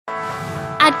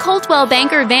At Coldwell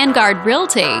Banker Vanguard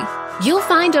Realty, you'll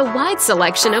find a wide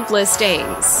selection of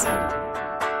listings.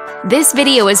 This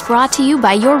video is brought to you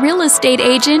by your real estate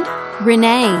agent,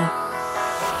 Renee.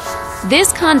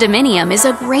 This condominium is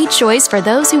a great choice for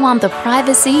those who want the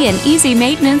privacy and easy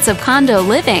maintenance of condo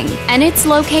living, and it's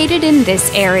located in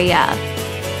this area.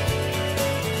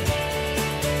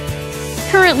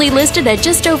 Currently listed at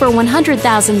just over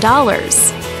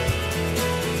 $100,000.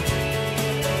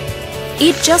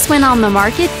 It just went on the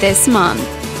market this month.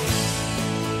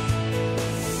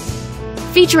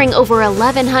 Featuring over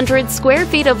 1,100 square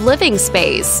feet of living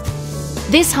space,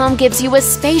 this home gives you a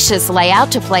spacious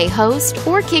layout to play host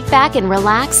or kick back and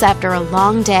relax after a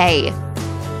long day.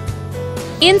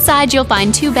 Inside, you'll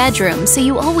find 2 bedrooms, so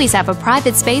you always have a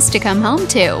private space to come home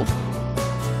to,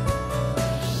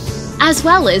 as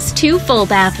well as 2 full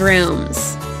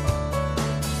bathrooms.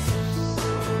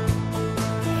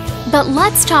 But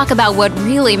let's talk about what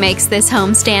really makes this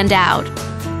home stand out.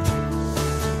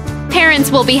 Parents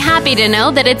will be happy to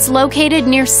know that it's located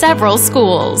near several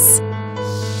schools.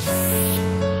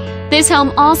 This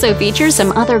home also features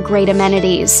some other great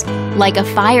amenities, like a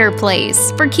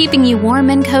fireplace for keeping you warm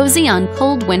and cozy on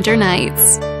cold winter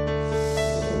nights.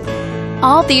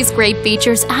 All these great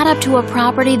features add up to a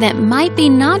property that might be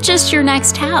not just your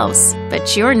next house,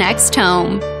 but your next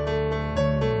home.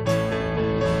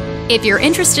 If you're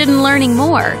interested in learning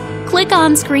more, click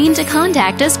on screen to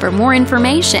contact us for more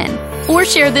information or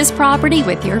share this property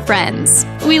with your friends.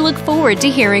 We look forward to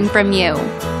hearing from you.